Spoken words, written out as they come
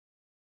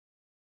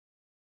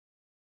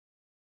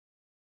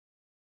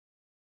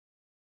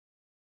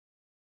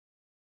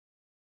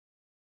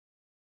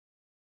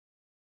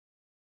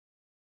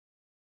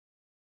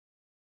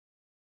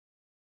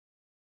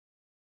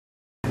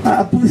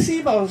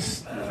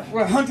Placebos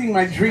were hunting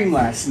my dream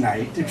last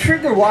night. The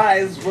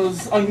trigger-wise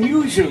was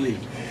unusually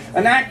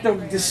an act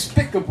of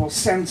despicable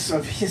sense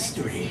of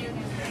history.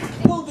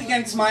 Pulled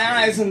against my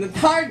eyes, and the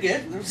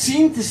target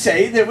seemed to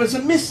say there was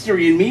a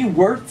mystery in me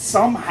worth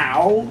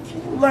somehow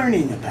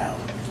learning about.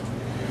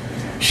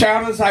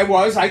 Sharp as I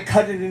was, I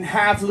cut it in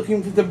half,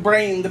 looking for the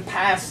brain, the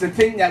past, the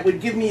thing that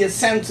would give me a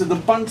sense of the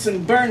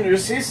Bunsen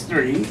burner's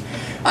history.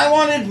 I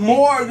wanted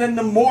more than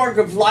the morgue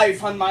of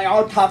life on my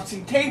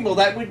autopsy table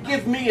that would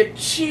give me a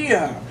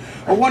cheer,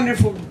 a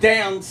wonderful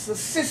dance, a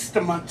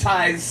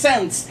systematized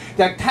sense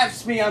that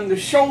taps me on the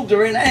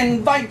shoulder and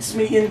invites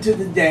me into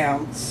the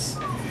dance.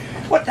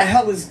 What the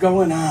hell is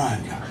going on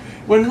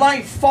when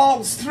life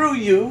falls through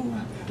you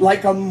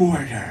like a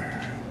mortar?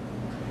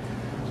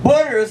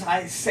 Borders,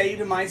 I say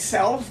to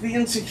myself, the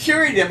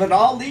insecurity of it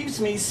all leaves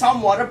me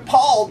somewhat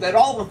appalled at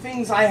all the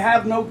things I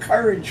have no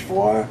courage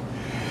for.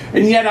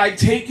 And yet I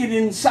take it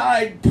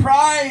inside.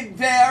 Pride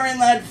there in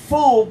that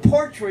full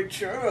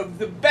portraiture of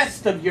the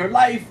best of your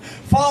life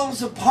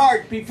falls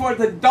apart before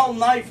the dull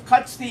knife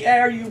cuts the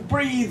air you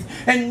breathe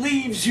and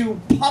leaves you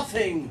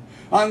puffing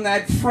on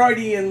that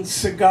Freudian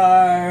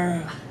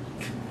cigar.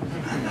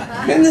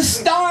 And the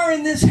star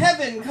in this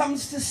heaven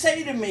comes to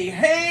say to me,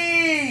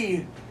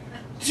 "Hey,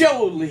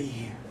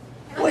 Jolie,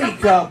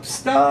 wake up,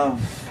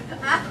 stuff."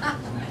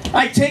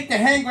 I take the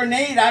hand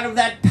grenade out of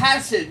that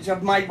passage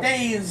of my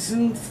days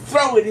and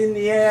throw it in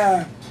the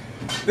air.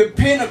 The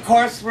pin, of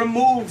course,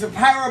 removes a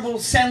parable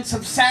sense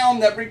of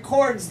sound that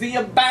records the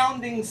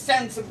abounding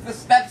sense of the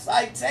steps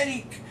I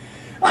take.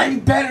 I'm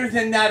better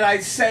than that, I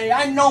say.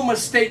 I'm no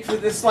mistake for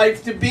this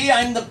life to be.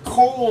 I'm the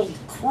cold,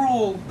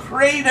 cruel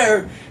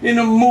crater in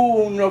a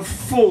moon of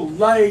full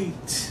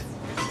light.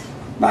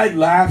 I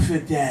laugh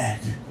at that.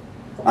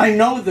 I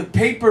know the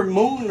paper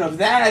moon of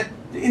that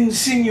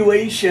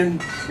insinuation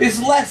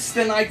is less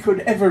than I could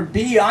ever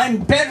be. I'm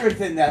better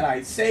than that,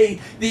 I say.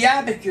 The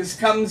abacus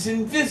comes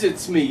and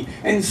visits me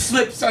and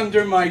slips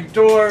under my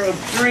door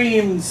of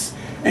dreams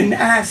and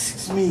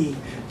asks me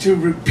to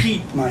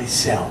repeat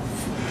myself.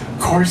 Of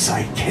course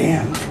I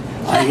can't.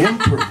 I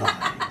improvise.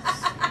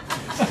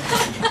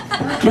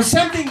 But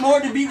something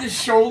more to be the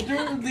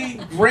shoulder,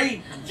 the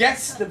great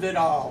guest of it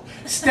all,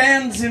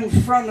 stands in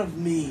front of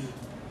me.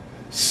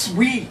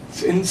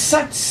 Sweet in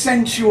such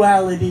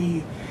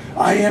sensuality,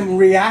 I am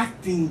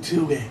reacting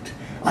to it.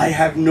 I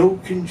have no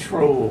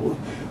control.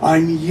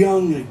 I'm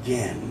young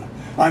again.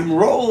 I'm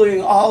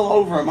rolling all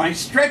over. My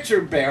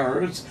stretcher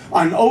bearers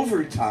on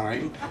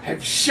overtime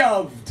have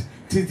shoved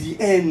to the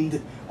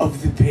end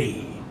of the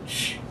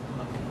page.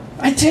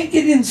 I take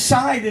it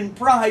inside and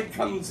pride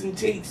comes and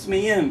takes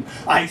me in.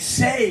 I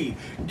say,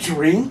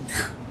 drink?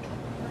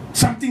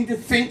 Something to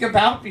think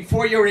about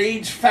before your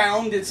age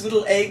found its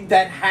little egg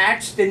that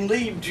hatched and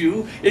leaved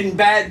you in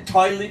bad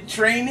toilet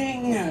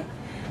training?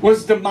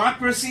 Was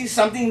democracy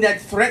something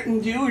that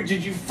threatened you, or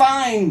did you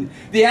find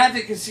the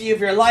advocacy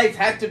of your life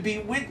had to be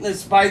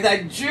witnessed by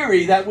that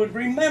jury that would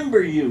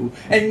remember you,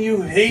 and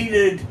you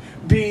hated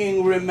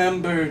being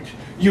remembered?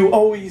 You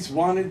always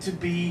wanted to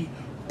be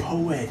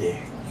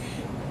poetic.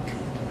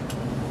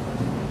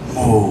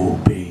 Oh,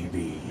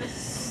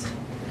 babies.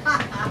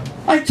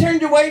 I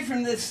turned away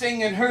from this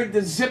thing and heard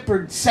the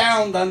zippered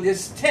sound on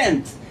this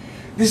tent.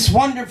 This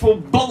wonderful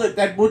bullet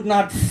that would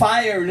not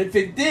fire, and if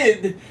it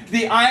did,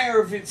 the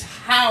ire of its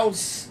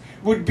house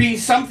would be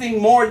something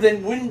more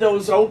than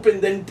windows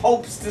open, than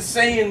popes to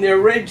say in their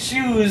red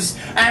shoes,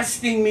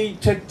 asking me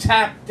to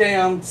tap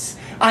dance.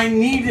 I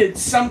needed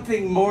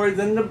something more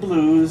than the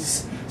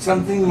blues,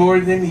 something more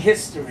than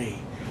history,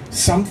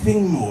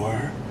 something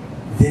more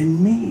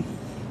than me.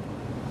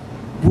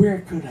 Where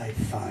could I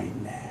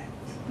find that?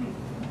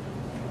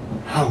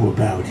 How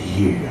about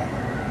here?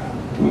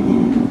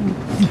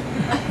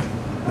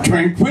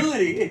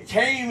 Tranquility, it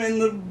came in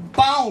the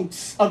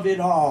bounce of it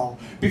all.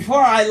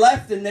 Before I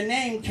left and the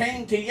name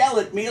came to yell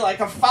at me like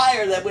a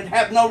fire that would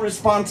have no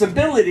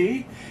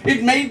responsibility,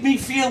 it made me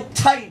feel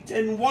tight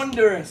and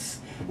wondrous.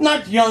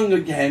 Not young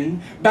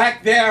again.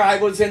 Back there I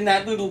was in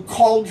that little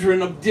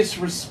cauldron of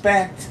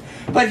disrespect.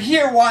 But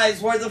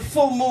here-wise, where the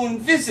full moon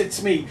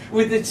visits me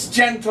with its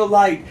gentle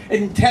light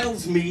and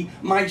tells me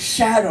my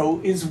shadow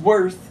is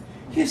worth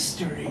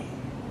history.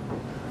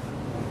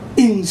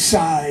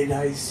 Inside,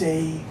 I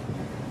say,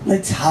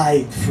 let's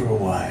hide for a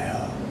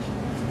while.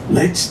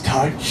 Let's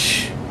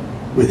touch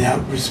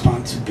without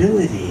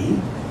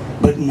responsibility,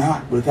 but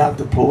not without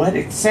the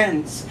poetic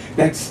sense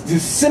that's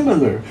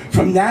dissimilar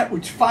from that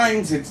which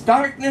finds its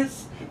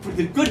darkness. For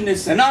the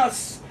goodness in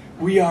us,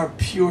 we are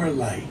pure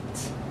light.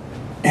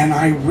 And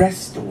I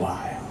rest a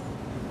while.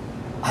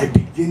 I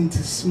begin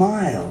to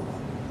smile.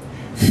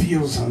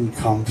 Feels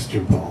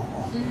uncomfortable,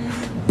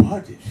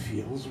 but it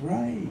feels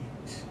right.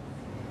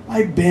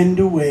 I bend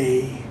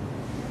away,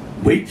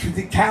 wait for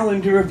the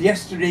calendar of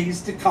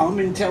yesterdays to come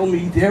and tell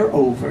me they're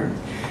over.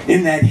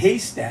 In that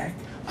haystack,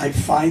 I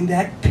find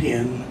that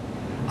pin.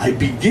 I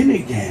begin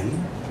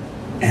again,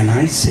 and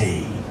I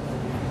say,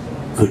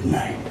 good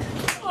night.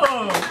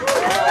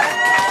 Oh.